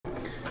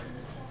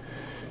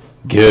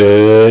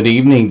Good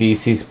evening,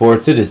 DC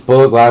Sports. It is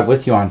Bullet Live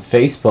with you on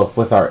Facebook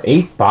with our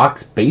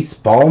 8-box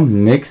baseball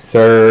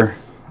mixer.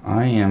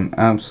 I am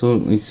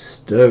absolutely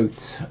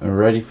stoked,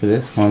 ready for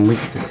this one. We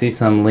get to see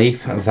some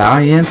Leaf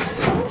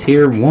Valiants,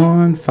 Tier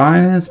 1,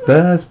 finest,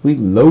 best. We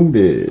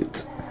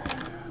loaded.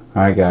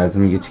 Alright, guys,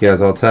 let me get you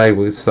guys all tagged.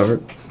 We'll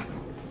start.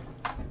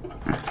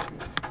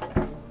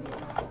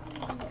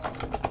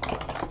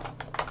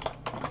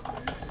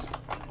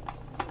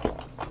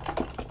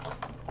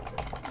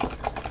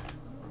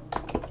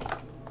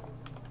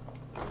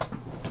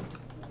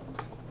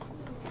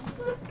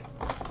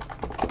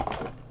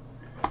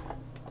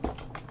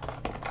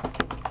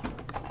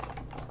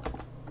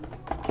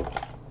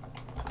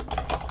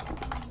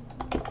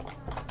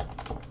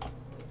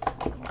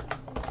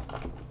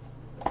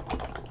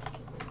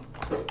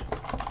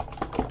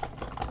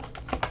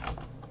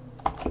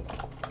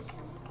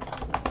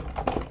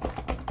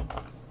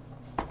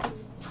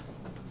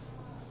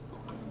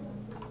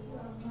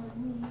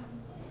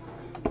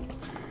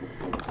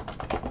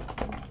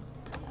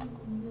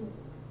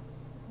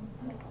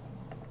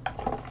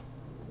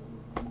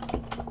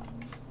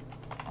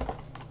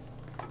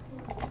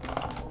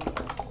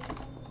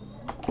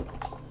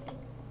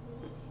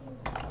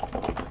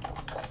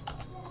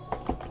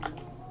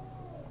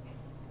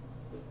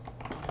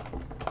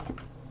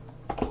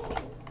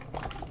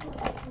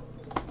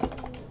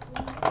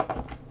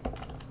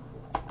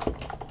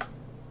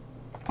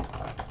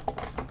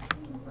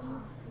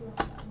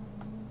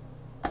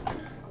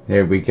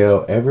 There we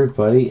go.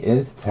 Everybody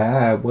is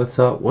tagged. What's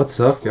up?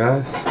 What's up,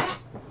 guys?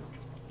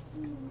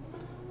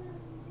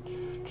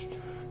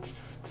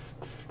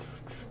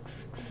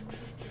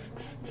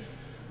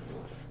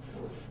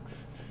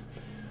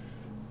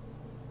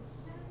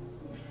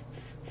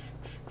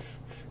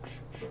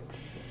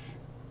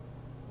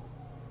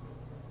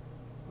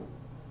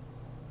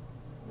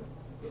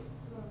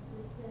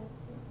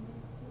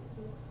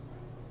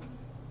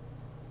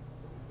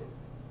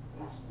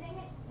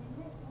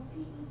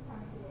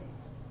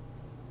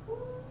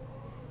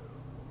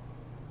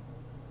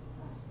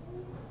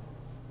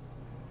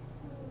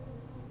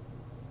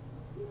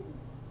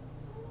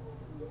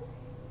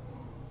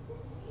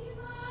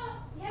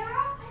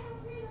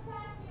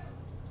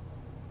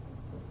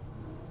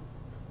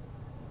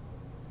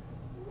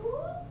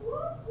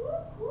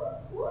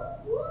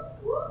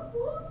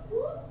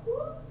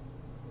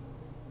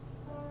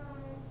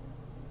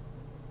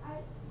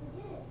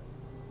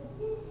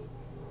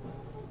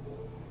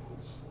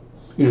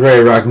 Who's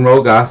ready to rock and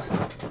roll, guys?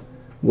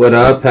 What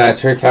up,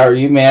 Patrick? How are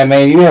you, man?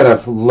 Man, you had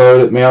a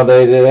loaded mail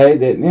day today,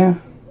 didn't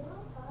you?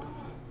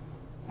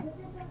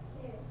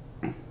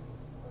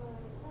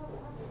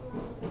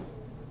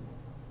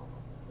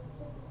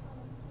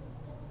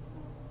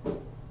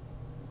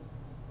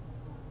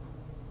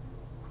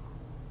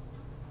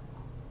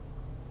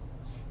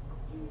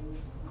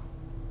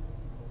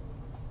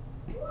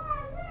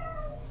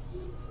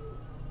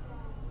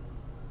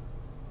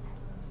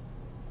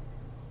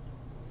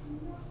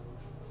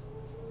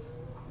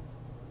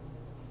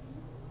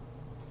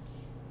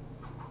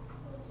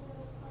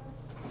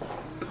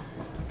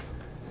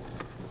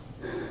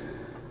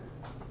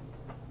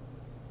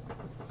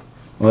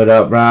 What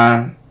up,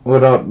 Brian?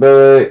 What up,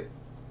 Billy?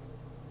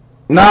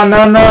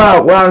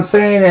 No. What I'm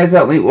saying is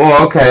at least,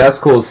 well, okay, that's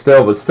cool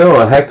still, but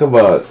still a heck of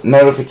a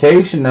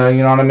notification, though,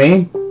 you know what I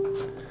mean?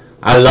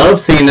 I love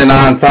seeing the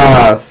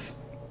non-files.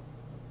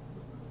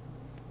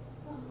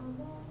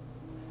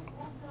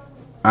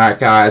 Alright,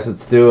 guys,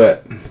 let's do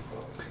it.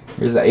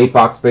 Here's the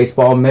 8-box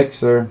baseball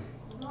mixer.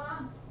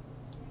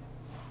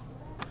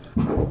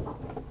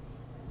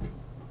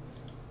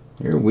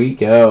 Here we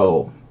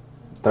go.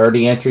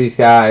 30 entries,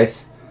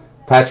 guys.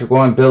 Patrick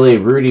 1, Billy,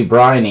 Rudy,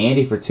 Brian,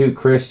 Andy for 2,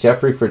 Chris,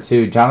 Jeffrey for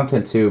 2,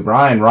 Jonathan 2,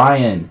 Brian,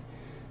 Ryan,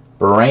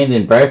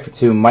 Brandon, Brad for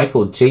 2,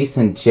 Michael,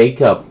 Jason,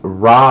 Jacob,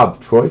 Rob,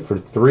 Troy for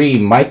 3,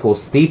 Michael,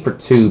 Steve for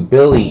 2,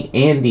 Billy,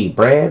 Andy,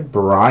 Brad,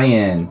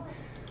 Brian.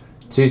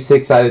 2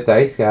 6-sided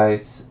dice,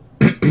 guys.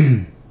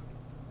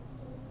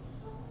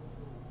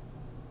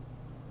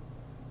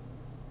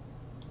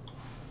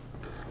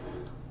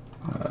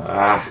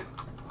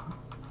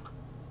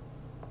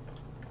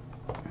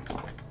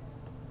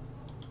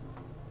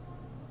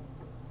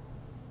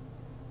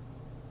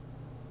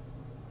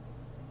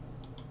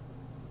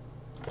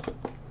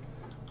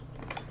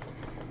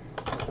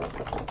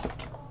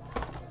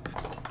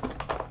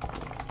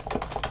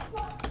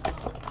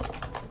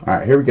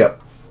 Alright, here we go.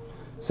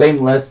 Same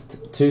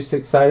list, 2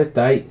 6-sided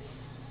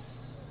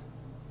dice.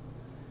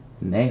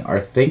 And they are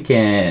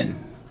thinking.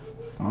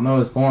 I don't know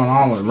what's going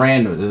on with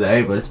random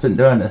today, but it's been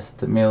doing this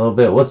to me a little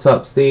bit. What's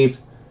up, Steve?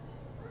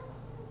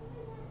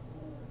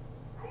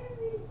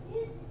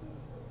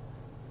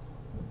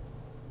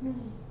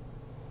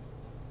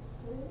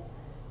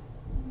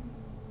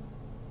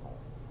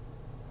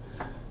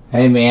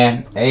 Hey,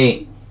 man.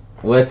 Hey,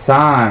 what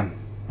time?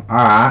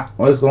 Alright,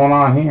 what's going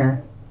on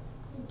here?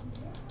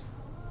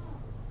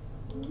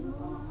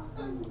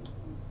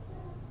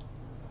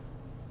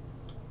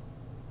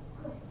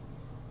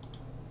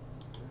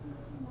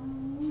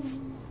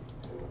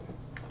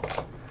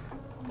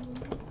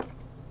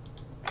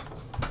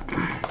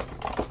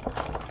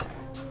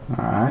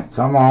 Alright,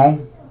 come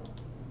on.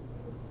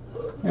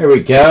 There we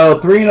go.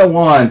 3 and a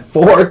 1.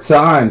 4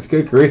 times.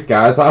 Good grief,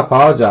 guys. I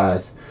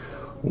apologize.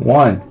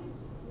 1,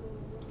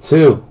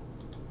 2,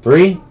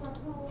 3,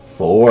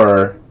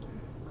 4.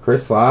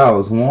 Chris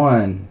Lyles,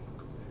 1.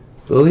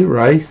 Billy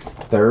Rice,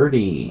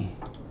 30.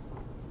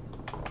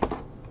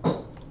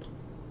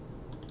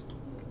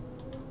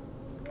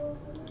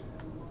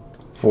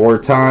 Four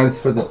times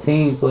for the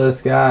teams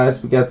list,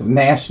 guys. We got the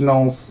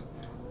Nationals,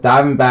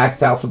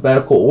 Diamondbacks,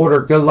 alphabetical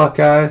order. Good luck,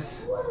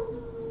 guys.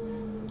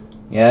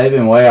 Yeah, they've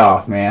been way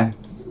off, man.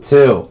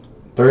 2,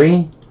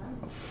 3,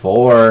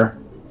 4.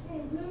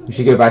 We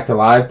should go back to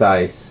live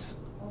dice.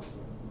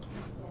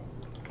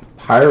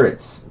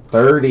 Pirates,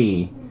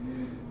 30.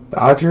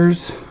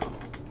 Dodgers,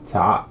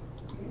 top.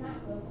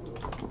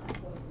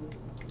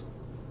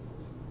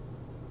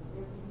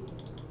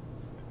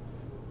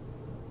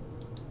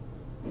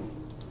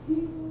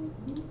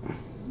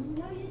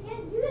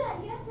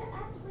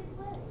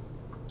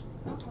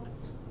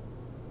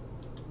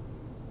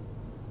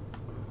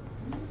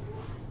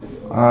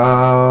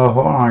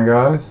 Hold on,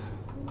 guys.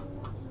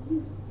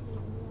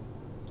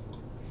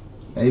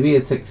 Maybe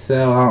it's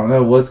Excel. I don't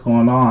know what's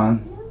going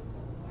on.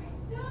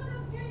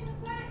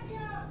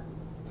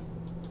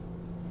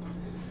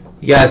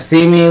 You guys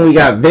see me? We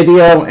got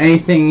video.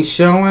 Anything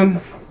showing?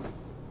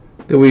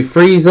 Did we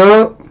freeze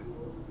up?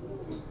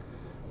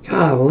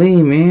 Golly,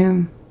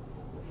 man.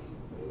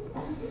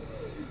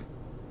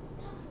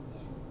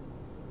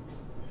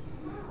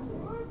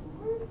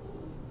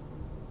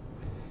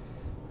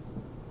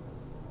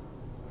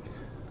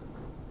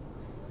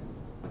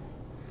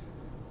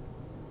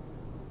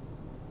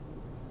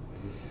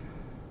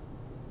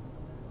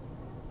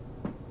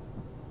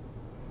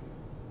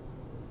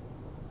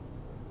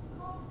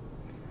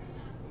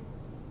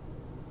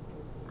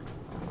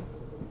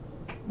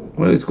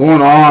 What is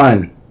going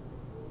on?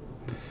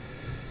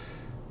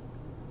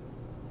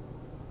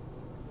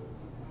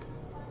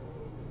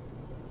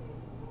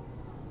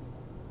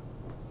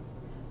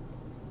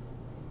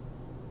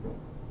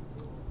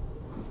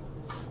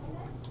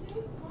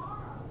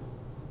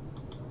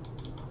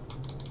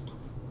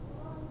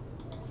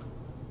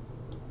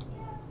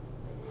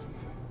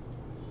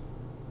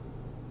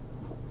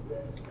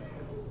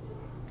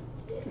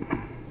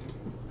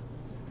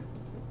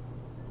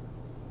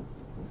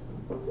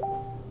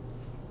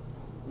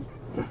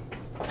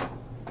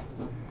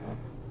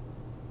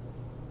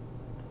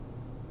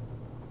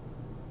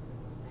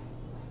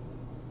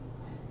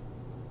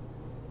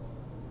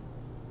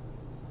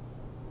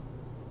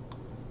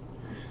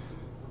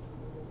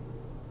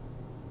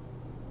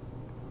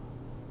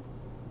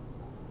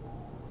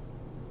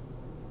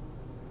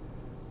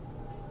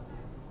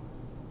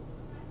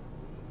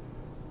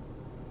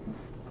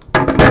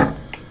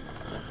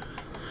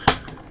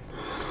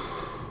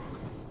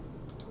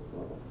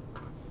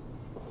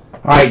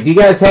 Alright, do you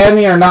guys have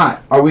me or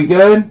not? Are we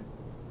good?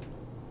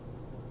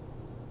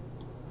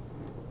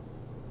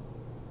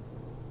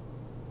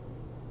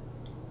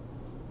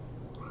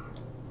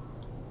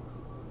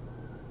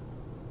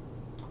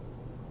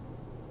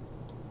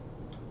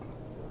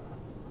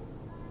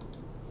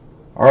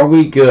 Are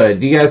we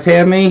good? Do you guys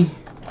have me?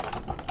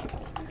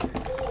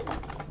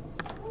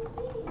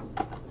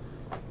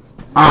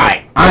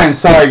 Alright, I am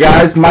sorry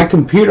guys. My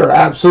computer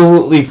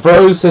absolutely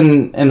froze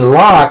and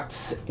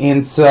locked,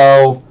 and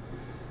so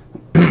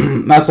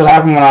that's what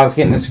happened when I was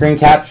getting the screen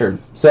captured.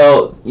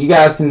 So you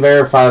guys can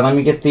verify. Let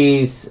me get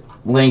these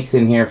links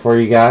in here for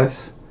you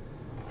guys,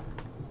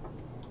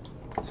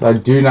 so I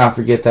do not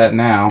forget that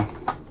now.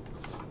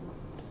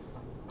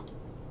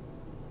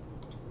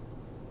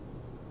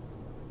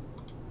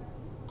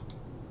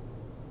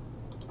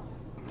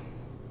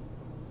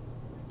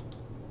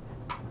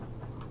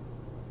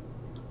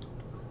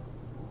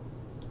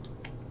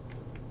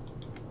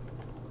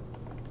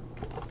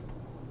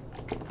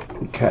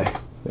 Okay,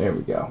 there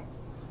we go.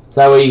 So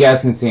that way you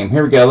guys can see them.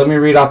 Here we go. Let me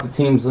read off the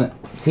team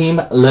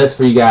list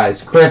for you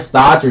guys. Chris,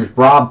 Dodgers.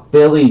 Rob,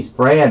 Phillies.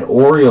 Brad,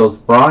 Orioles.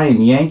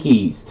 Brian,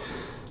 Yankees.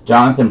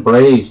 Jonathan,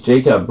 Braves.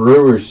 Jacob,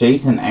 Brewers.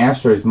 Jason,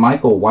 Astros.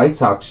 Michael, White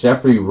Sox.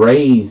 Jeffrey,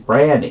 Rays.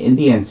 Brad,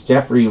 Indians.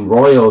 Jeffrey,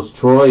 Royals.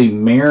 Troy,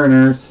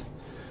 Mariners.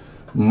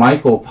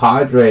 Michael,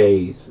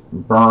 Padres.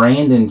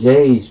 Brandon,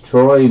 Jays.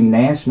 Troy,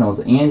 Nationals.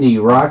 Andy,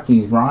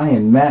 Rockies.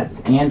 Ryan,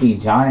 Mets. Andy,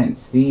 Giants.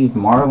 Steve,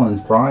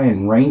 Marlins.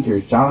 Brian,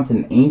 Rangers.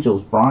 Jonathan,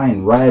 Angels.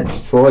 Brian,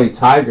 Reds. Troy,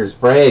 Tigers.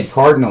 Brad,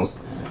 Cardinals.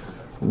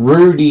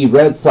 Rudy,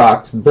 Red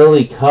Sox.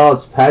 Billy,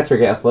 Cubs.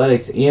 Patrick,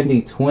 Athletics.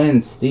 Andy,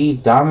 Twins. Steve,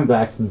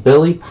 Diamondbacks.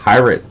 Billy,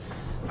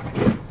 Pirates.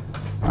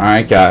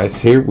 Alright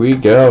guys, here we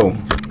go.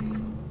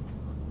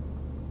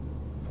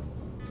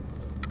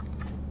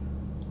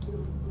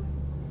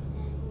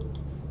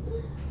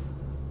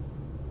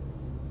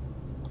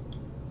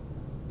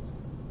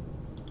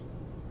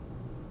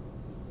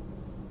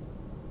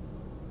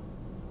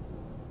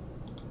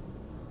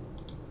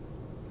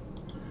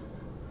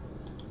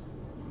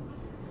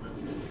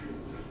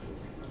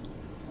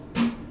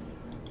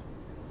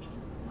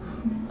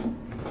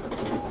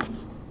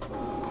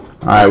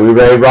 Alright, we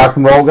ready to rock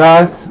and roll,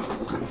 guys?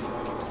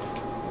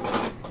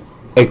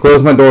 Hey,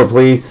 close my door,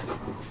 please.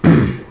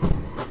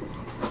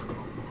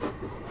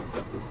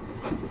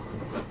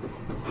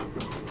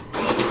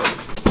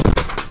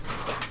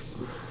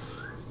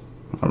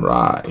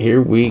 Alright,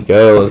 here we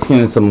go. Let's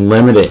get into some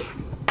limited.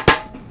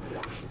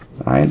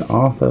 Right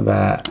off the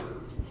bat.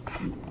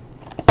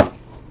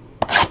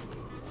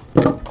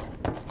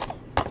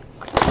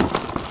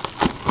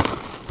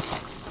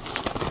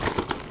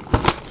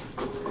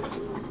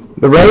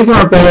 The Rays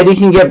aren't bad. You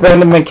can get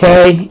Brendan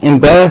McKay in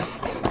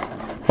best.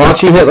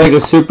 Watch you hit like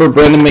a super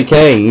Brendan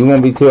McKay. You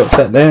won't be too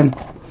upset then.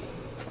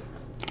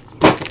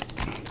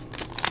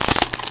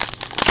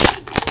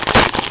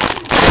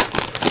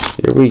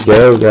 Here we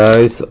go,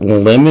 guys.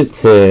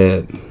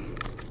 Limited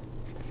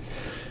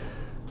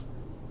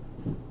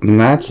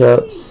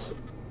matchups.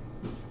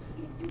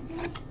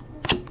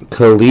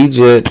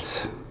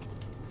 Collegiate.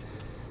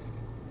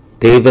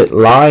 David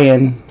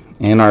Lyon.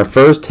 And our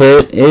first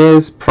hit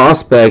is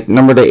prospect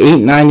number to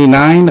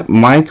 899,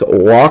 Mike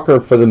Walker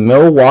for the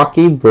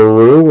Milwaukee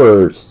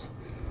Brewers.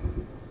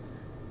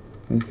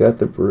 Who's got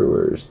the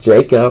Brewers?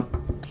 Jacob.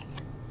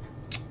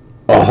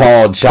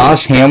 Oh,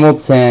 Josh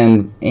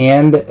Hamilton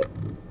and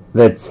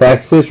the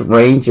Texas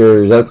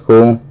Rangers. That's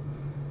cool.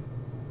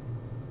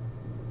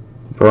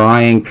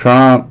 Brian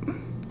Crump.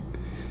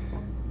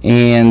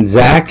 And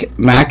Zach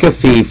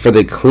McAfee for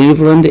the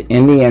Cleveland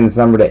Indians,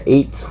 number to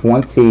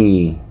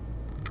 820.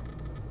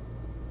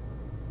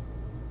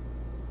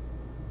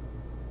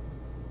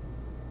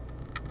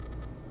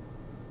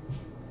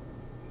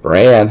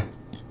 Brad.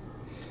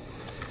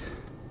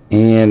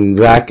 And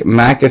Zach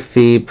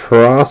McAfee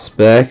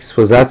prospects.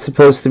 Was that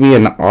supposed to be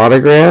an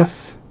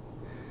autograph?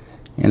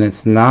 And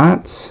it's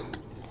not.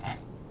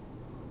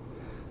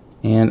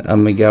 And a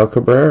Miguel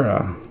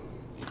Cabrera.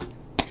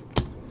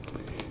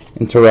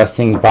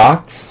 Interesting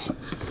box.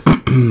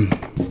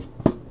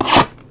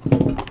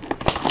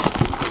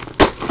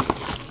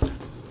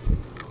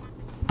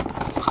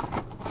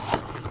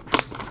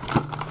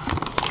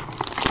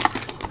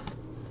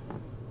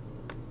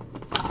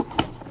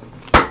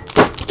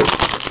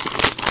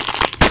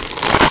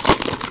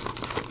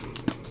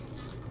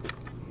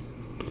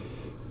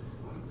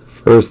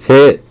 First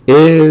hit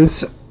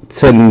is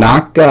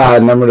Tanaka,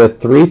 number to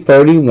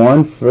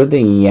 331 for the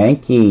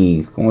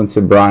Yankees. Going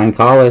to Brian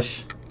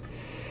Collish.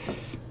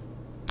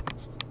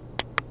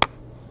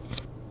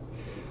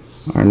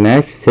 Our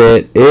next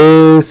hit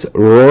is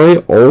Roy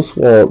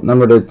Oswalt,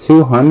 number to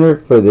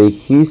 200 for the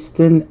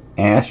Houston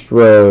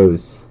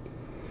Astros.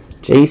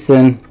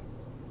 Jason.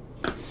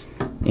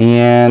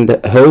 And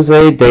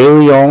Jose De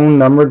Leon,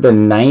 number to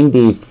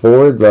 90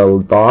 for the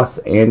Los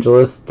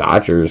Angeles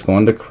Dodgers.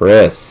 Going to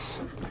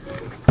Chris.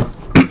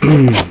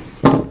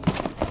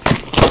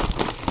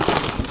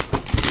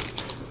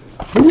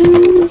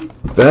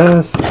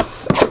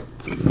 Bests.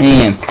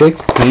 Man,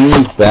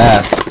 16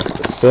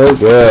 best. So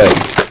good.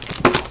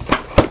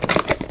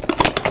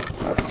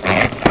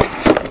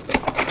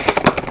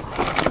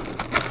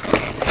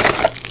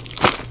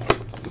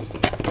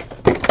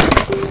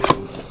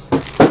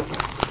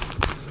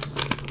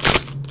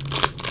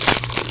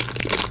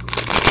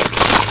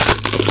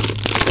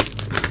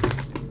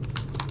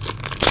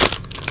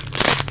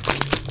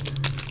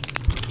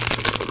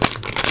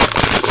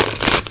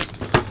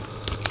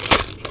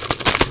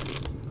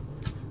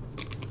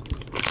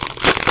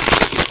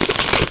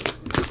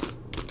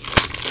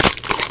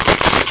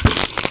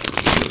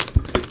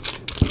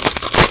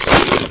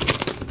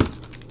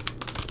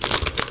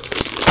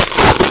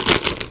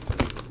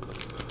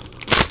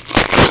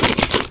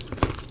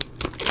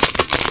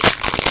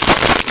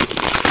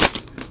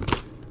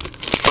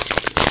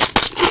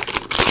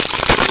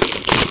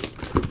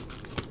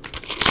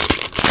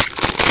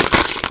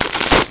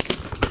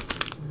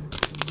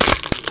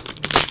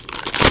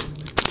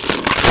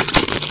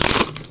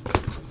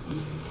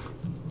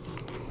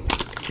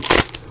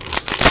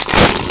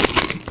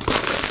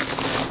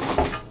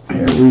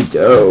 Here we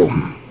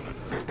go.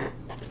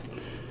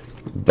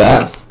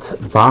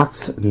 Best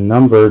box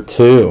number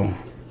 2.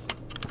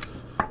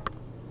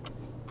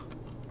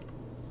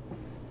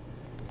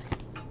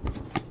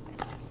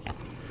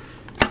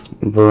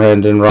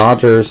 Brandon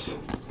Rogers.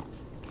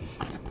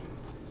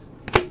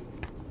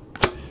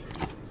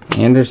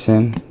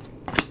 Anderson.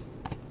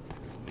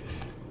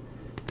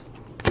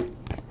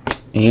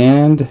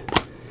 And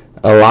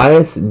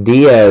Elias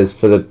Diaz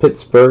for the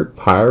Pittsburgh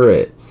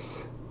Pirates.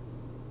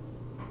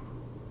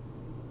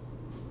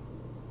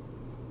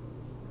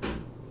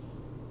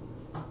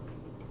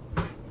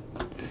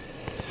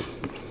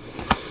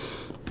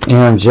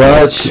 Aaron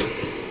Judge,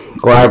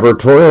 Gleyber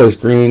Torres,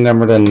 green,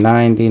 number to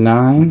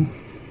 99.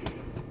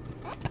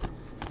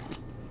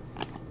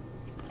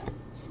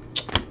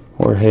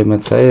 Jorge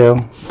Mateo,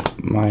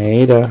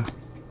 Maeda.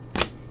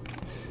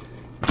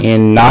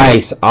 And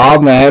nice,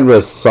 Ahmed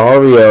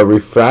Rosario,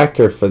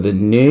 refractor for the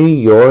New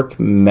York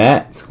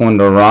Mets, going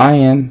to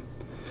Ryan.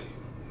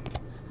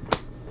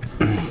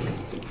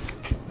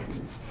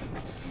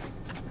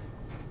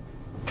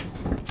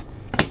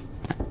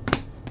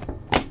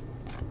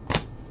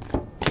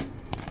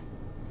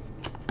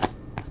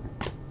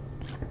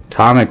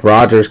 Atomic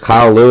Rogers,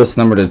 Kyle Lewis,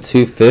 number to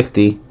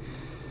 250.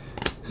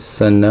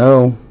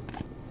 Sano.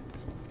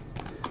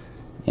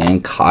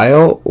 And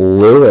Kyle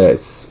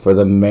Lewis for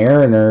the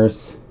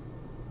Mariners.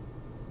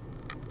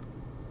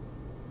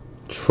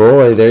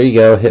 Troy, there you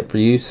go. Hit for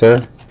you,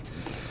 sir.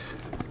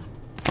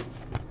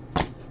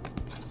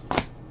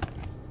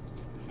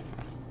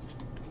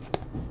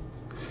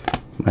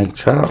 Mike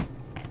Trout.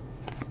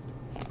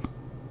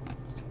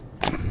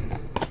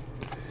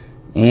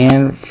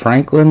 And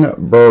Franklin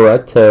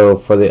Barreto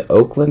for the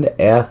Oakland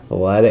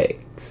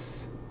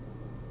Athletics.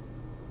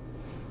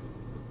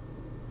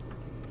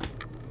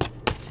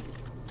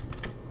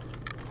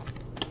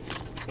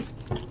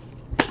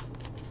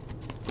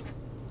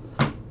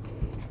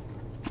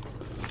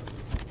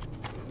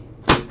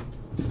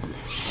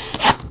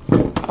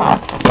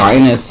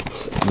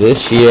 Finest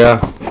this year.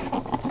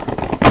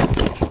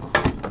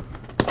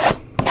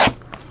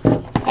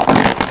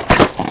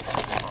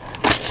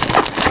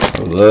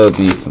 Love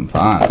me some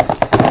finest.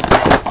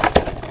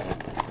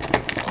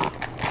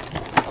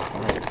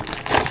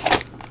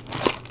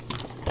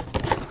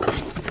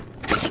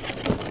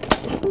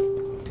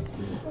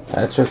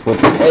 Patrick with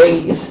the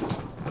A's.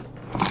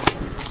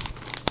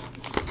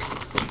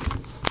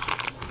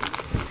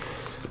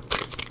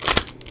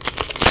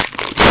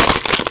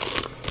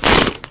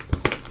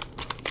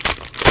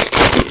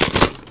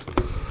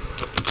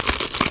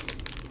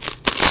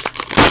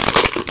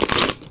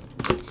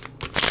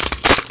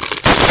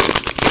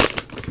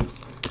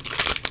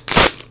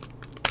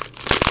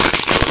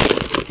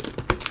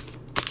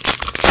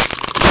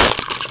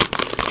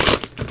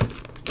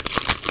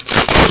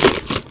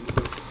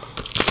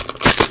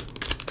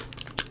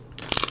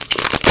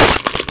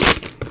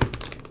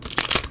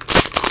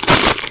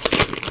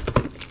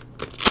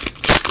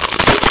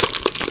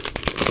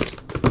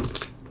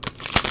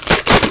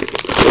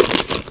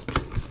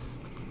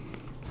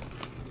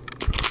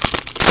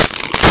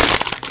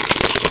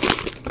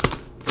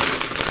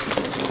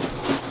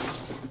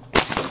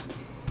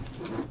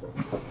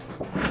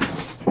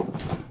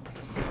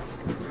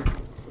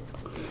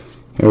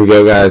 Here we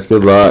go, guys.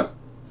 Good luck.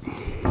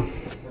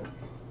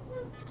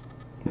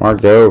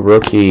 Margot,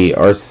 rookie.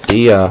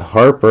 Arcia,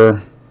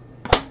 Harper.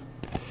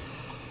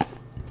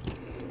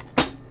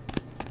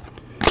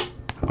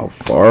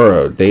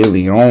 Alfaro, De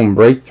Leon,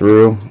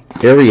 breakthrough.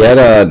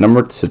 Arrieta,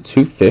 number to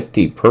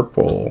 250,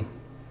 purple.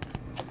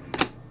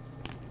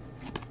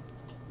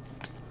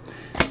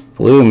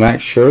 Blue,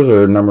 Max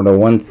Scherzer, number to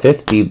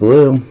 150,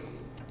 blue.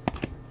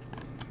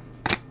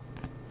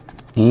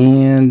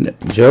 And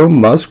Joe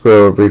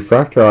Musgrove,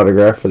 refractor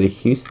autograph for the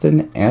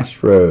Houston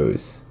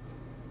Astros.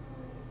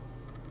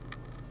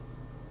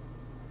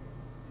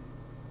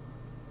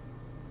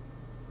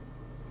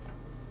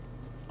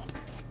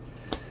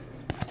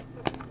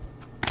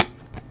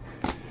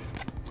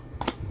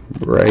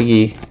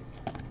 Reggie.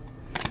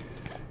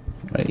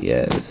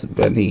 Yes,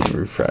 Benny,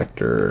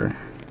 refractor.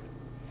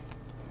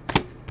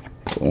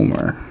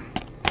 Boomer.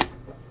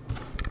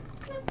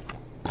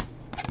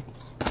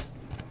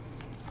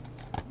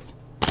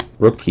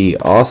 Rookie,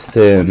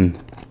 Austin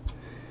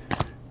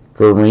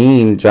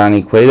Green,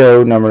 Johnny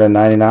Cueto, number to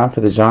 99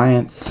 for the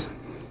Giants.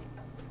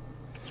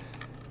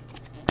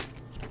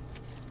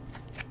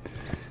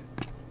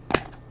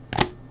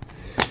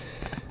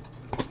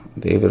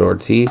 David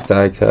Ortiz,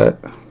 die cut.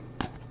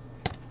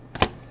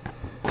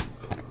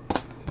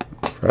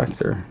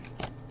 Refractor.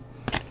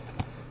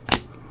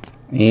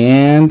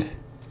 And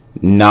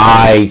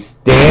nice.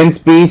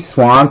 Dansby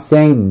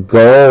Swanson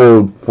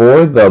gold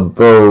for the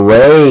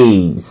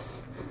Braves.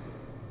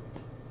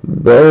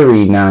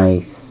 Very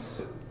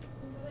nice.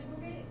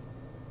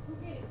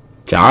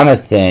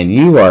 Jonathan,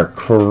 you are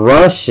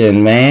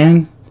crushing,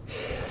 man.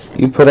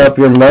 You put up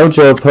your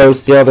mojo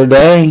post the other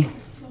day.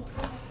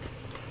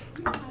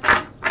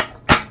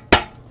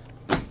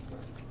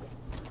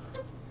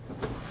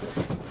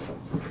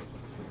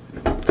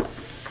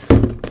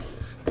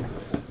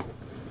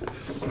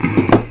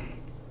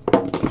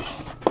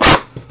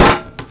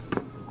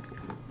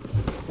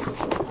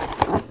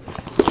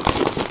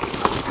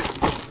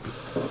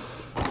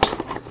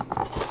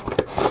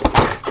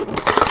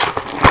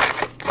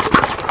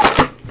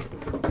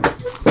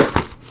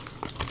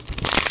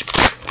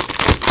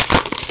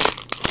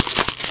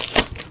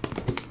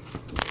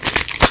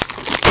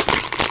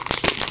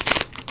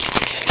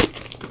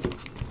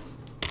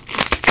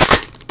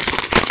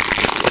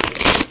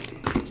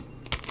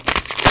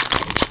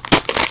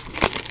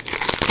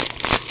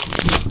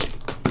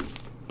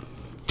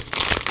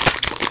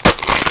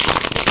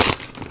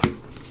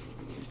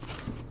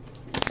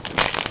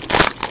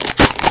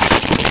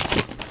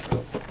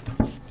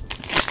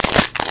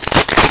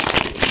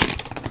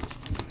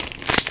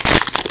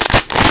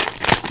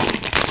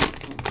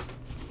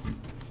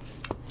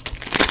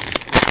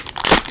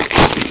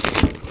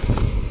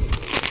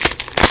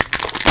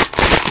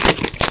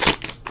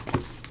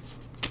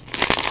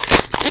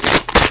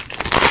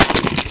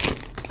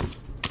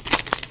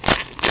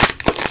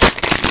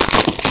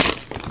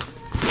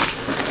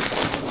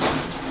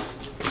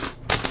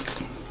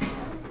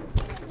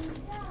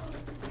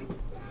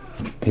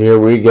 Here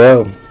we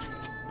go.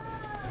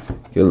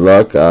 Good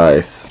luck,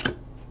 guys.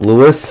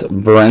 Lewis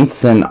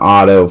Brinson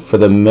auto for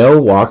the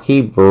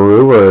Milwaukee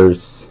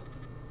Brewers.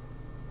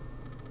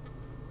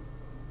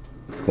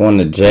 Going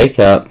to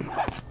Jacob.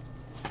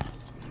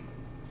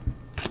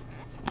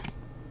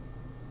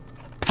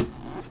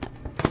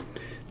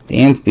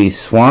 Dansby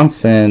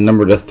Swanson,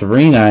 number to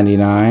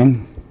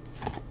 399.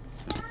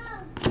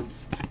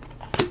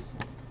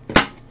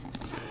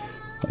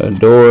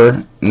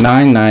 Odor,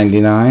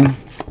 999.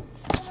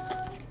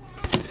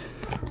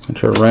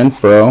 Hunter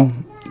Renfroe,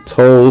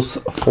 Tolles,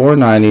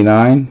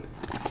 499.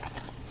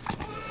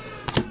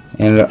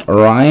 And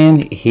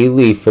Ryan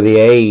Healy for the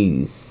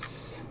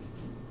A's.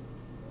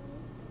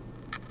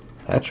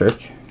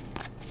 Patrick.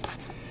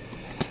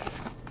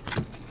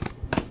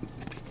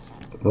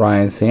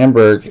 Ryan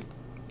Sandberg,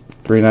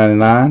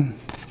 399.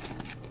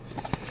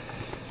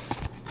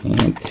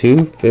 And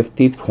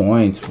 250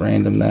 points.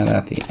 Random that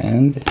at the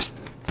end.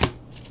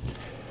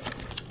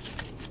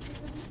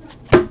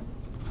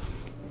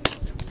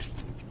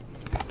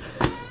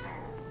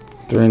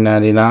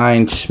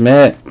 $3.99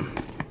 Schmidt.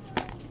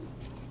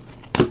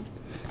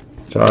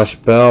 Josh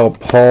Bell,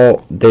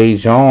 Paul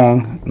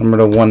DeJong, number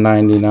to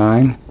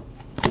 199.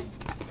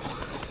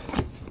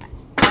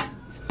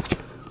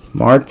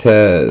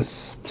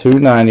 Martez,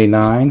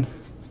 $2.99.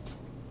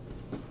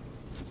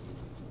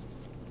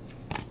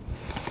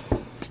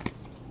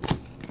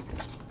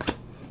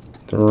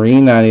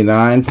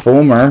 $3.99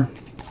 Fulmer.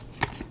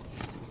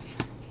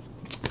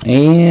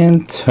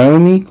 And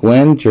Tony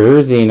Gwynn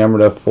jersey, number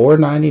to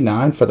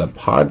 499 for the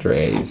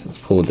Padres. That's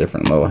a cool,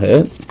 different little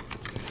hit.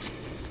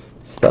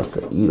 Stuff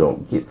that you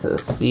don't get to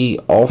see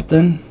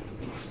often.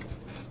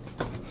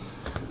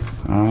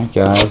 Alright,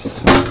 guys.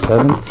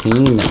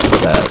 17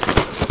 sets.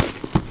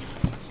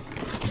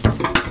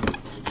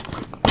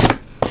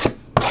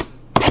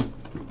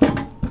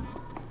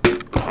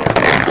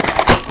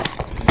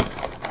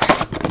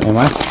 Man,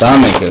 my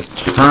stomach is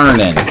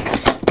turning.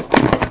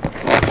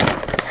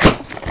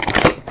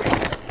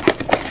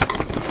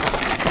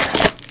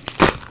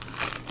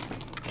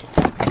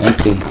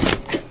 Empty.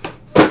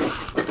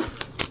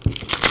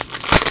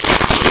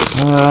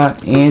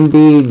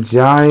 Andy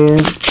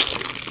Giant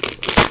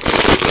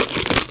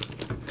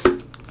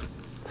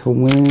to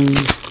win.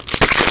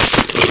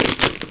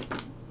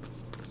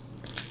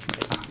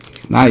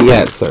 Not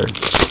yet, sir.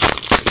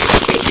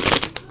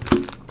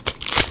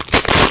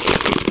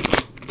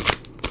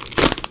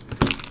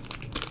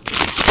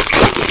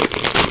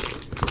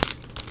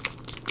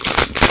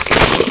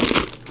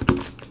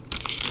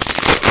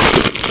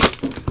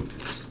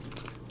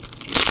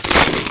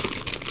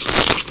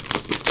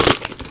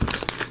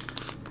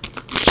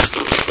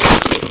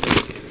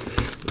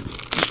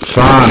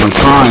 I'm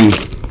trying.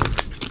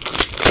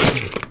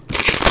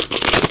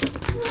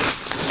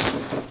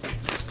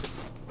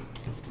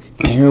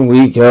 Here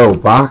we go.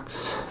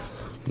 Box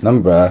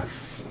number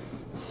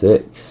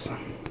 6.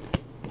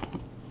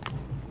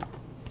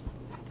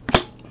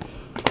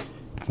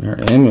 Your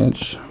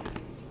image.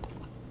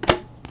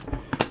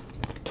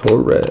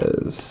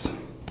 Torres.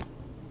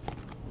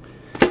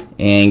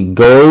 And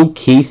go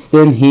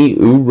Keaston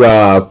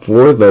Hiura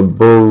for the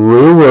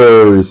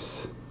Brewers.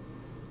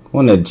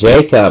 Going to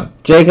Jacob.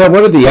 Jacob,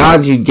 what are the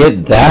odds you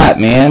get that,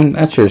 man?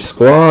 That's your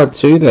squad,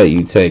 too, that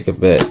you take a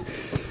bit.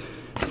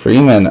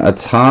 Freeman,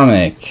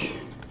 Atomic.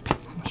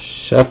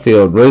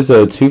 Sheffield,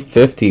 Rizzo,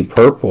 250,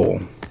 purple.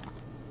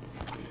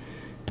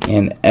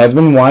 And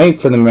Evan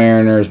White for the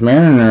Mariners.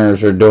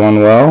 Mariners are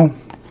doing well.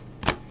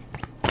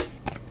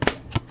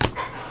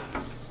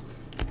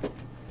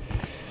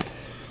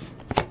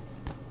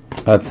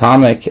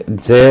 Atomic,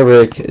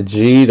 Derek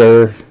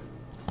Jeter.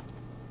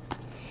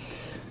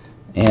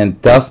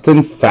 And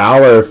Dustin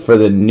Fowler for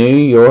the New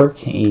York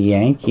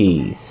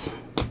Yankees.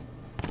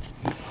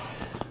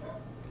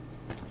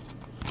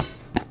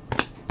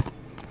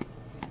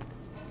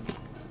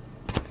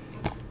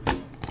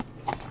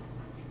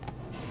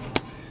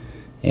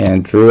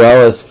 And Drew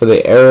Ellis for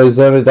the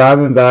Arizona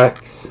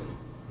Diamondbacks.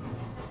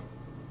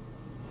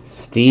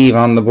 Steve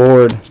on the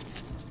board.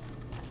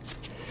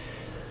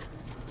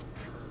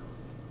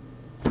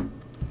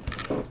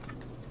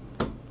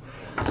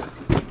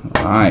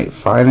 Alright,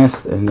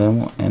 Finest, and then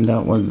we'll end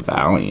up with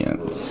Valiant.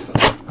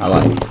 I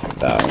like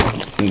that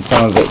one. Seen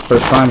some of it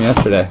first time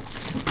yesterday.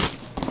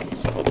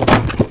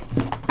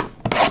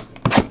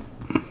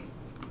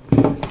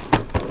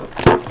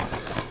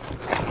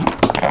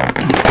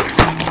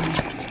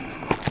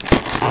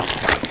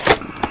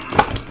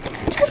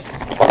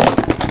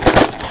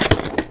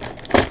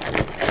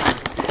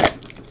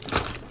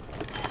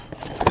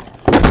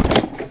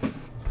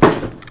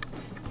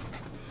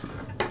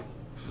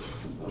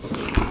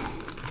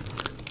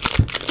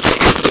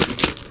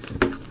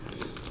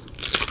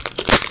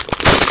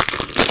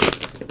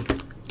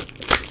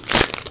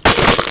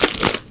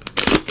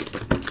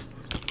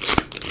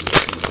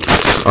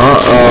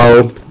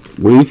 Uh-oh.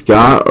 We've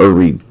got a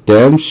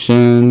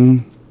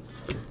redemption.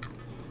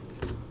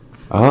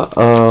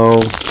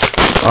 Uh-oh.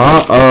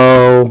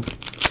 Uh-oh.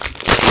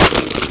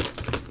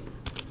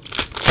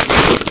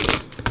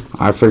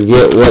 I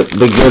forget what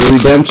the good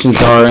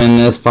redemptions are in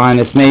this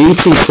finest. Man, you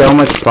see so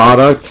much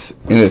product,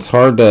 and it's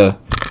hard to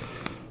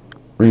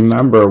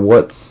remember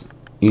what's,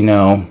 you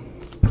know,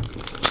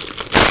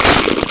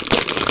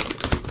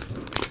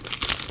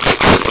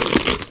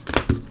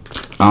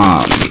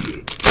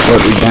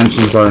 what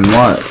redemptions are and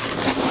what,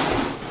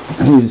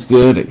 who's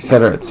good,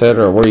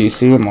 etc., where you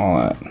see them all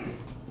at.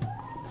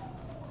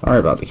 Sorry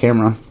about the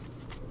camera.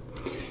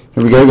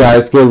 Here we go,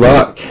 guys. Good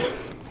luck.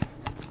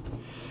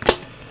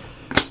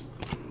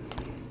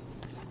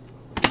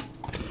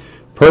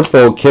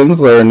 Purple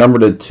Kinsler, number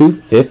to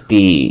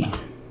 250.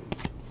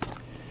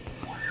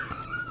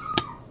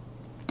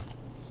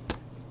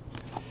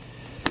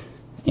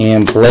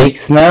 And Blake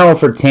Snell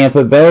for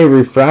Tampa Bay,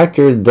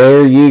 refractor.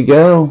 There you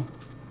go.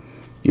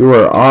 You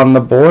were on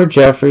the board,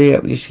 Jeffrey.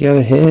 At least you got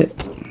a hit.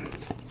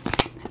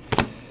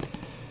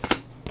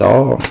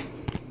 Doll.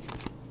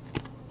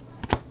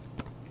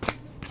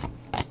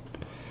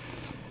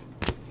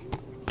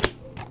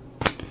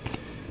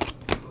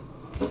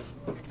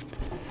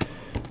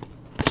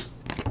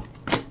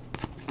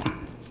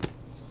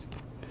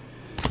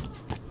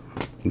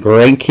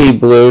 Greinke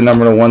blue,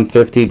 number to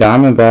 150,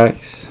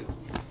 Diamondbacks.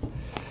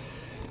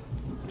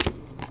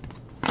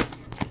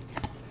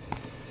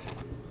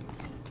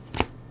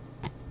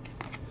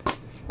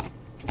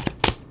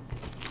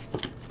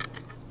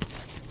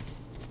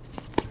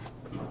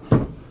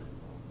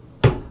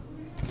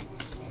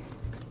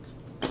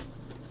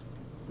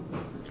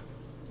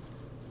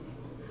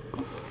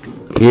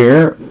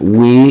 Here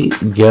we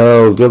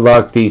go. Good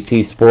luck,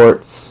 DC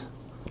Sports.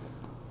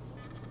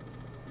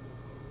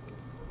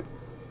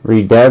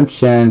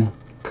 Redemption.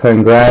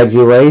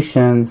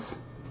 Congratulations.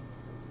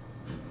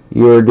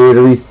 You are due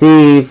to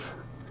receive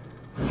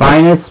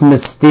Finest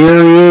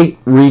Mystery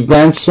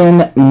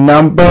Redemption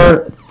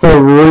number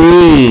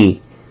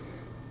 3.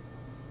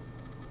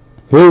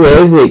 Who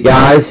is it,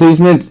 guys? Who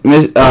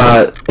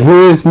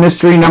is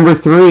mystery number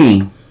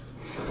 3?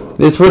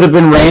 This would have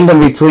been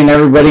random between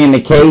everybody in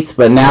the case,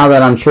 but now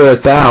that I'm sure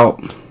it's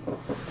out,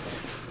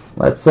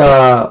 let's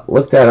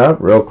look that up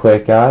real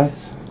quick,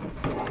 guys.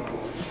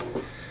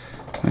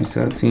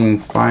 2017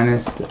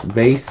 Finest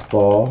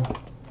Baseball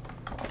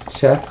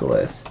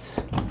Checklist.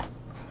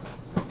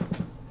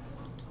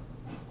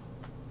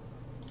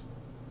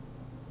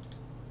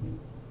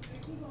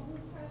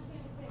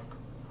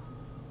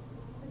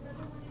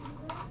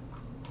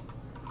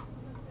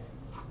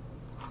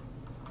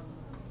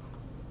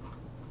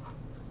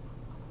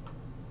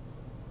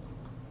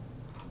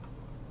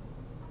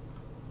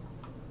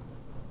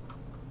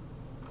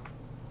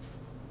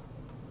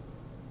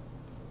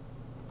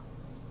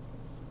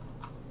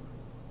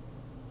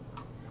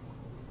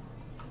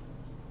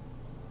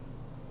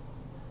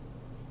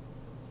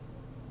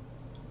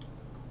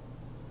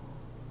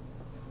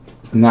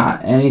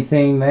 Not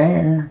anything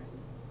there.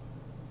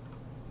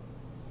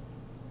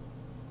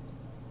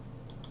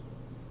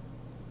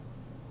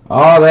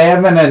 Oh, they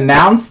haven't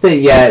announced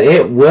it yet.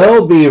 It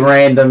will be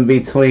random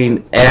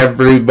between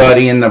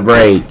everybody in the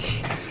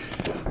break.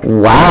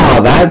 Wow,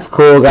 that's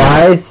cool,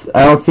 guys.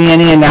 I don't see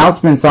any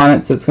announcements on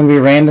it, so it's going to be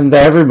random to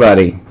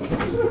everybody.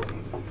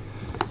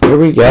 Here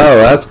we go.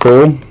 That's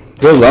cool.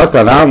 Good luck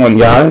on that one,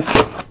 guys.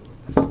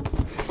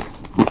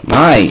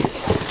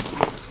 Nice.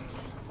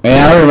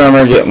 Man, I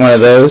remember getting one of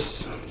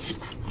those.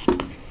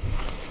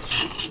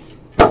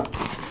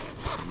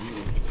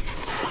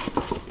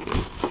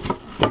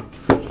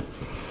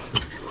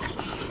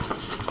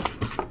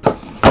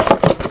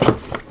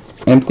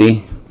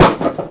 Empty.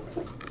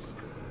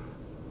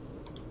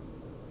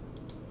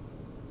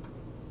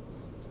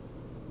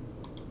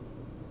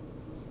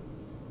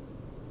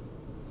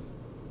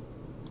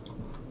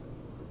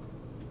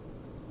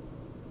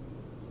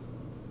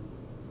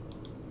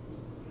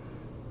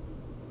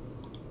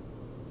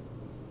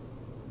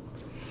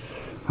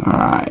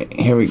 Alright,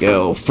 here we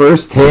go.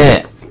 First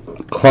hit.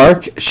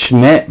 Clark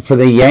Schmidt for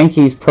the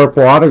Yankees,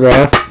 purple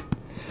autograph.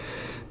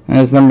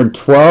 That is number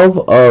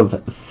 12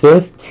 of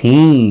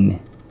 15.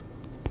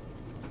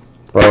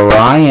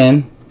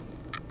 Brian.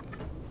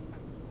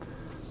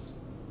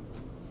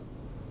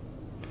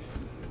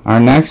 Our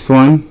next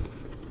one.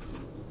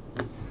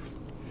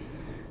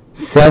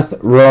 Seth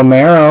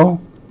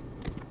Romero.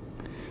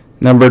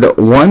 Numbered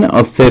 1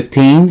 of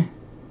 15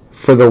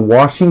 for the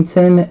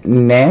Washington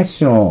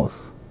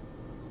Nationals.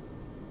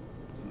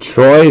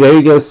 Troy, there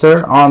you go,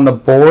 sir, on the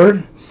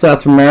board.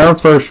 Seth Romero,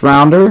 first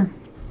rounder.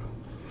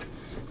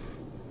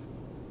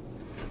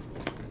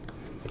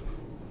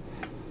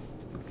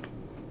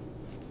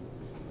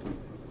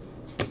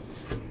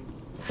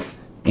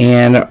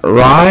 And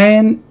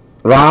Ryan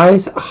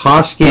Rise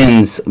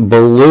Hoskins,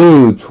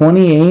 blue,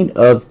 28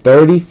 of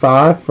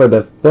 35 for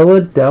the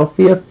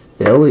Philadelphia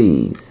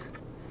Phillies.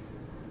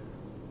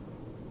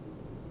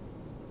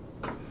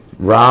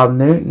 Rob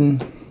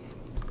Newton.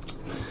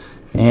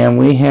 And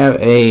we have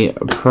a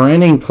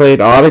printing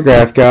plate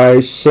autograph,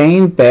 guys.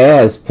 Shane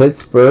Baz,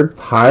 Pittsburgh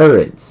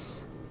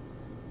Pirates.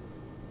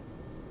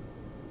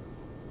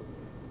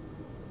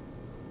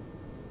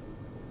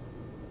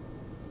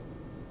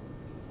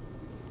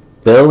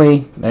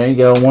 Billy, there you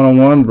go,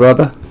 101,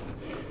 brother.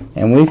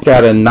 And we've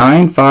got a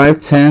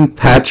 9/5/10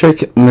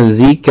 Patrick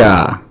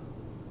Mazeika.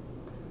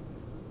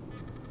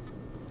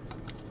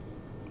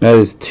 That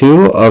is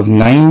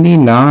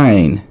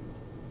 2/99.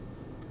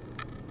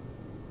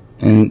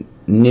 And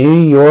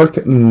New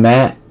York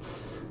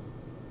Mets.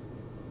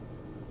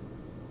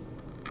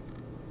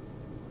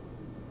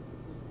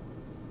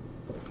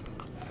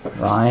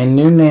 Ryan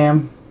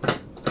Newnham.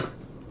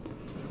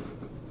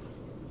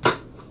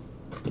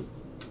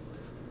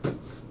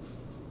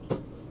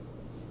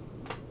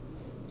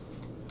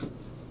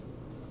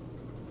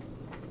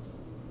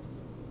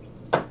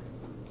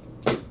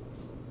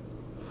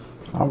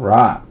 All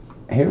right,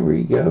 here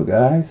we go,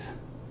 guys.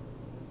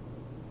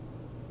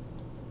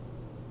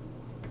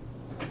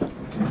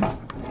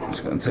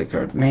 Just gonna take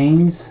our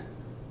names,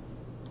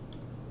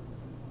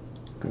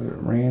 go to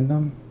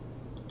random.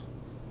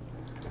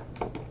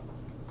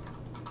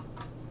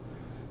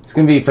 It's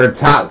gonna be for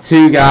top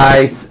 2,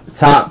 guys.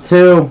 Top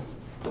 2.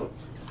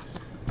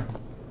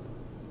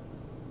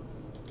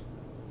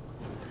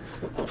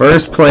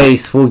 First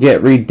place will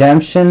get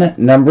redemption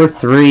number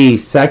 3.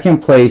 Second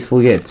place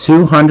will get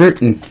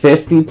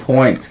 250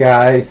 points,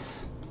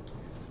 guys.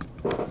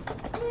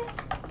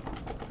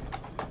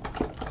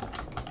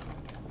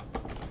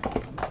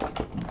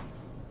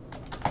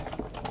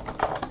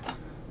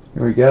 Here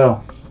we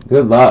go.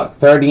 Good luck.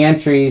 30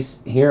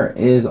 entries. Here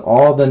is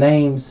all the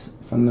names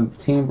from the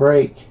team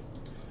break.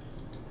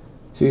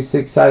 2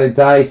 6-sided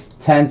dice.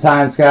 10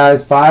 times,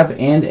 guys. 5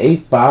 and a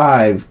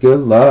 5. Good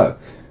luck.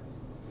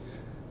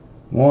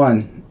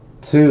 1,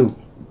 2,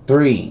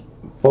 3,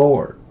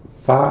 4,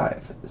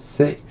 5,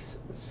 6,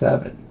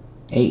 7,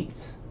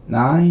 8,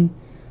 9,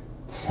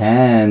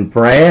 10.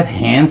 Brad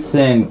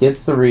Hansen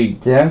gets the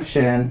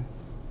redemption.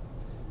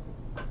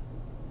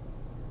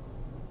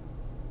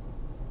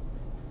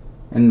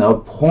 And the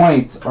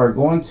points are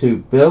going to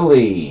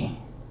Billy.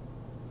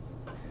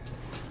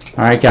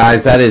 Alright,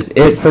 guys, that is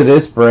it for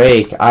this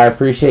break. I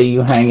appreciate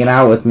you hanging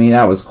out with me.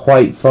 That was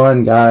quite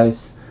fun,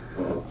 guys.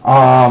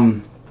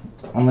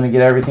 I'm going to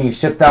get everything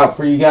shipped out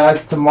for you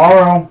guys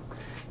tomorrow.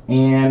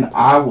 And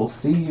I will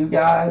see you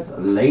guys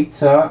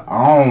later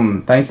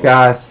on. Thanks,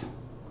 guys.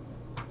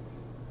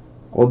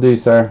 Will do,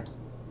 sir.